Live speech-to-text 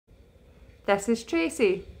This is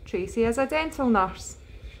Tracy. Tracy is a dental nurse.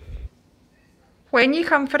 When you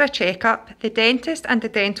come for a checkup, the dentist and the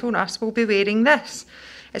dental nurse will be wearing this.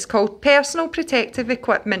 It's called Personal Protective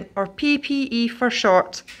Equipment, or PPE for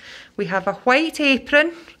short. We have a white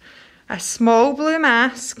apron, a small blue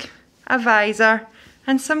mask, a visor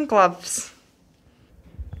and some gloves.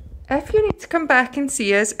 If you need to come back and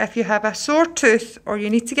see us if you have a sore tooth or you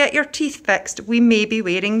need to get your teeth fixed, we may be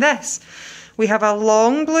wearing this. We have a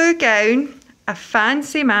long blue gown, a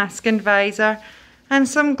fancy mask and visor and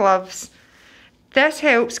some gloves. This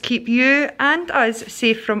helps keep you and us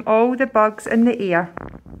safe from all the bugs in the air.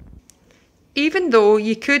 Even though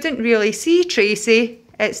you couldn't really see Tracy,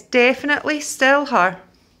 it's definitely still her.